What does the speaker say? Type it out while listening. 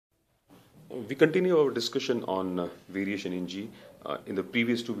We continue our discussion on variation in G. In the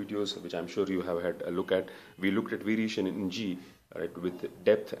previous two videos, which I'm sure you have had a look at, we looked at variation in G, right, with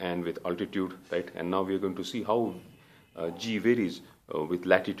depth and with altitude, right? And now we are going to see how G varies with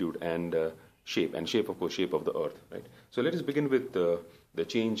latitude and shape, of course, shape of the Earth, right? So let us begin with the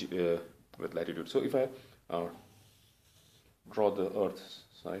change with latitude. So if I draw the Earth,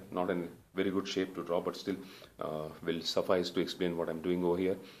 right, not in very good shape to draw, but still will suffice to explain what I'm doing over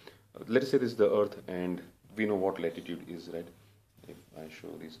here. Let us say this is the Earth, and we know what latitude is, right? If I show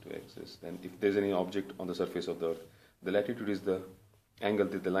these two axes, then if there's any object on the surface of the Earth, the latitude is the angle,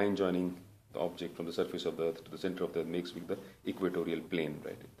 the line joining the object from the surface of the Earth to the center of the Earth makes with the equatorial plane,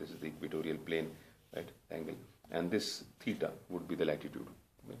 right? This is the equatorial plane, right, angle, and this theta would be the latitude.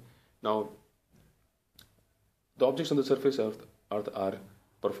 Right? Now, the objects on the surface of Earth are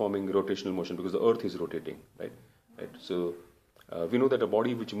performing rotational motion because the Earth is rotating, right? So we know that a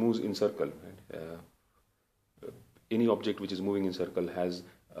body which moves in circle, right, any object which is moving in circle has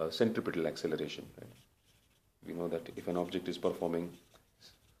centripetal acceleration, right? We know that if an object is performing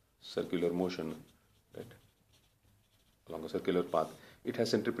circular motion, right, along a circular path, it has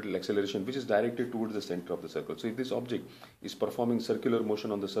centripetal acceleration which is directed towards the center of the circle. So if this object is performing circular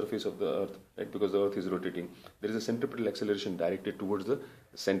motion on the surface of the Earth, right, because the Earth is rotating, there is a centripetal acceleration directed towards the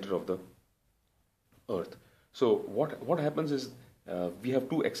center of the Earth. So what happens is we have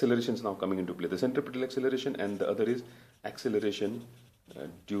two accelerations now coming into play, the centripetal acceleration and the other is acceleration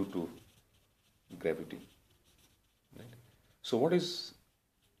due to gravity. Right? So what is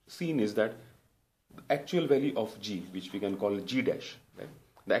seen is that the actual value of G, which we can call G dash, right?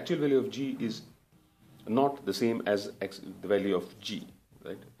 The actual value of G is not the same as the value of G,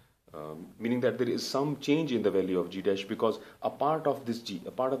 right? Meaning that there is some change in the value of G dash because a part of this G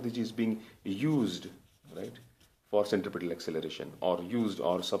is being used, right, for centripetal acceleration, or used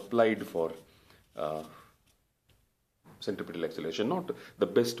or supplied for centripetal acceleration. Not the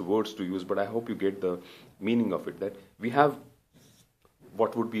best words to use, but I hope you get the meaning of it, that we have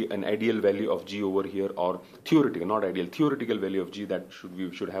what would be an ideal value of G over here, or theoretical, not ideal, theoretical value of G that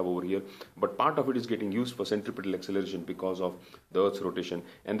we should have over here, but part of it is getting used for centripetal acceleration because of the Earth's rotation,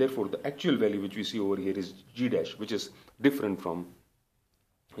 and therefore the actual value which we see over here is G dash, which is different from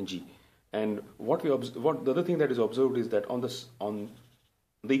G. And what the other thing that is observed is that on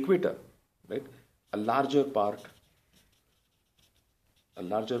the equator, right, a larger part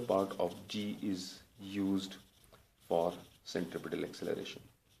of G is used for centripetal acceleration.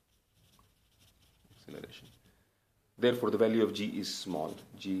 Therefore, the value of G is small.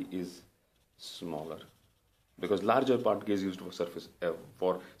 G is smaller because larger part gets used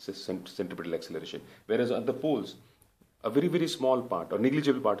for centripetal acceleration. Whereas at the poles, a very, very small part or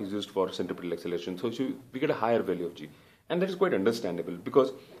negligible part is used for centripetal acceleration. So we get a higher value of G, and that is quite understandable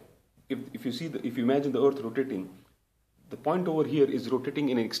because if you imagine the Earth rotating, the point over here is rotating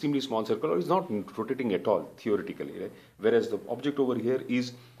in an extremely small circle, or is not rotating at all theoretically, right? Whereas the object over here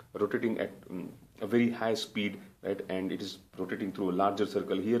is rotating at a very high speed, right, and it is rotating through a larger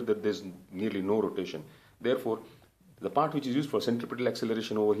circle. Here that there's nearly no rotation. Therefore, the part which is used for centripetal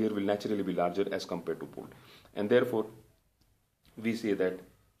acceleration over here will naturally be larger as compared to pole, and therefore we say that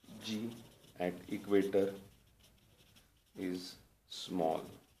G at equator is small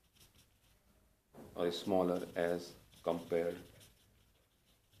or is smaller as compared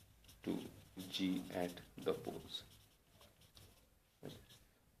to G at the poles. Right?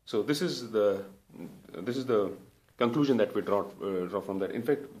 So this is the conclusion that we draw from that. In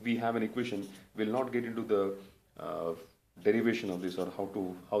fact, we have an equation. We'll not get into the derivation of this or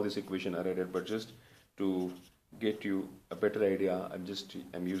how this equation arrived, but just to get you a better idea,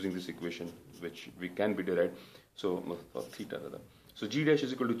 I'm using this equation which we can be derived. So for theta rather. So G dash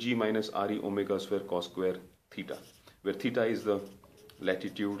is equal to G minus RE omega square cos square theta, where theta is the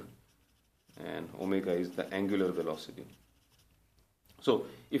latitude and omega is the angular velocity. So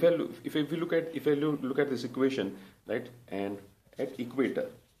if I look at this equation, right, and at equator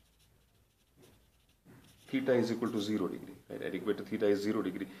theta is equal to 0 degree, right? At equator theta is 0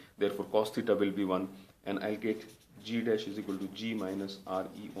 degree, therefore cos theta will be 1, and I'll get G dash is equal to G minus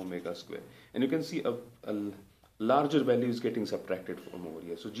RE omega square, and you can see a larger value is getting subtracted from over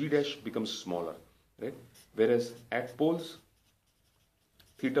here, so G dash becomes smaller, right? Whereas at poles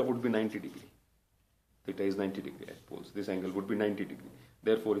theta would be 90 degree. Theta is 90 degree at poles. This angle would be 90 degree.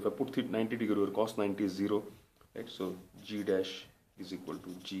 Therefore, if I put 90 degree over cos 90 is 0, right? So G dash is equal to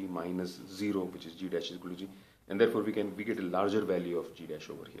G minus 0, which is G dash is equal to G, and therefore we get a larger value of G dash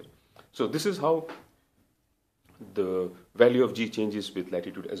over here. So this is how the value of G changes with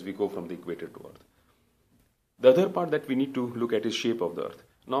latitude as we go from the equator to Earth. The other part that we need to look at is shape of the Earth.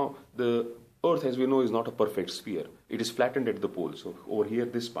 Now the Earth, as we know, is not a perfect sphere. It is flattened at the poles. So over here,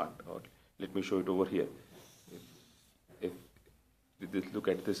 this part, or let me show it over here. If look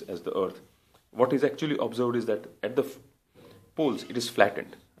at this as the Earth, what is actually observed is that at the poles it is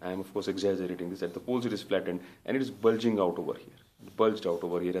flattened. I am of course exaggerating this. At the poles it is flattened and it is bulging out over here. It bulged out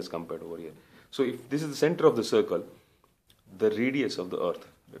over here as compared over here. So if this is the center of the circle, the radius of the Earth,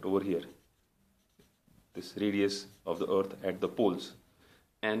 right over here, this radius of the Earth at the poles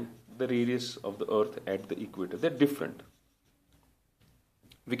and the radius of the Earth at the equator, they're different.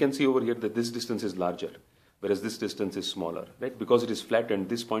 We can see over here that this distance is larger, whereas this distance is smaller, right? Because it is flattened,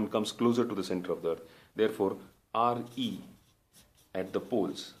 this point comes closer to the center of the Earth. Therefore, RE at the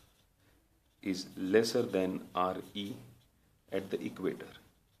poles is lesser than RE at the equator.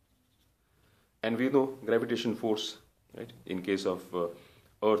 And we know gravitation force, right, in case of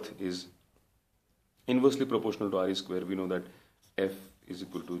Earth is inversely proportional to RE square. We know that F is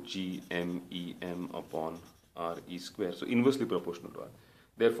equal to GMEM upon RE square. So inversely proportional to R.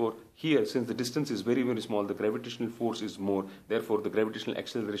 Therefore, here, since the distance is very, very small, the gravitational force is more. Therefore, the gravitational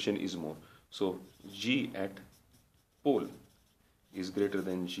acceleration is more. So G at pole is greater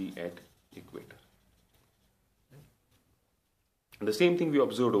than G at equator. And the same thing we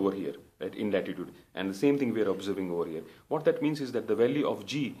observed over here, right, in latitude, and the same thing we are observing over here. What that means is that the value of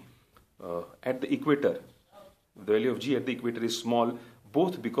G at the equator, the value of G at the equator is small,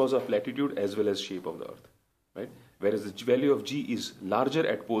 both because of latitude as well as shape of the Earth, right? Whereas the value of G is larger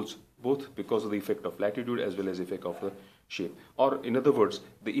at poles, both because of the effect of latitude as well as effect of the shape. Or in other words,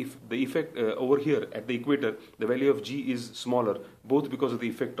 the effect over here at the equator, the value of G is smaller, both because of the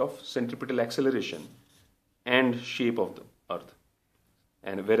effect of centripetal acceleration and shape of the Earth.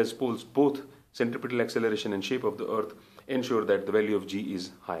 And whereas poles, both centripetal acceleration and shape of the Earth ensure that the value of G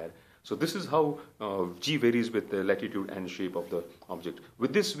is higher. So this is how G varies with the latitude and shape of the object.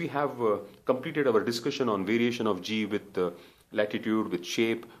 With this, we have completed our discussion on variation of G with latitude, with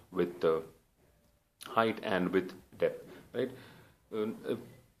shape, with height, and with depth. Right?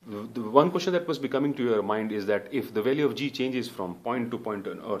 The one question that must be coming to your mind is that if the value of G changes from point to point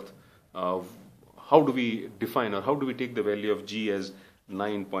on Earth, how do we define, or how do we take the value of G as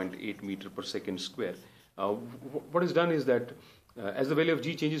 9.8 meter per second square? What is done is that as the value of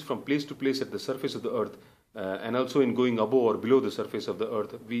G changes from place to place at the surface of the Earth, and also in going above or below the surface of the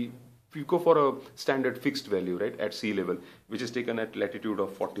Earth, we go for a standard fixed value, right, at sea level, which is taken at latitude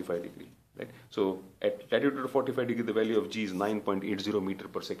of 45 degree. Right? So at latitude of 45 degree, the value of G is 9.80 meter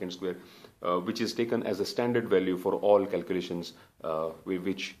per second square, which is taken as a standard value for all calculations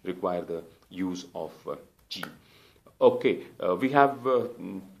which require the use of G. Okay, we have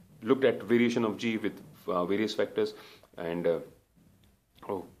looked at variation of G with various factors, and the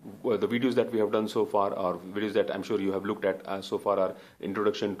videos that we have done so far are videos that I'm sure you have looked at so far are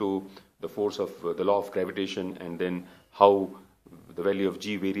introduction to the force of the law of gravitation, and then how the value of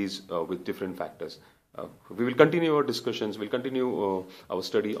G varies with different factors. We will continue our discussions, we'll continue our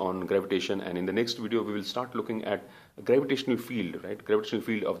study on gravitation, and in the next video we will start looking at a gravitational field, right? Gravitational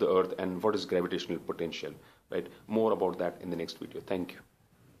field of the Earth and what is gravitational potential, right? More about that in the next video. Thank you.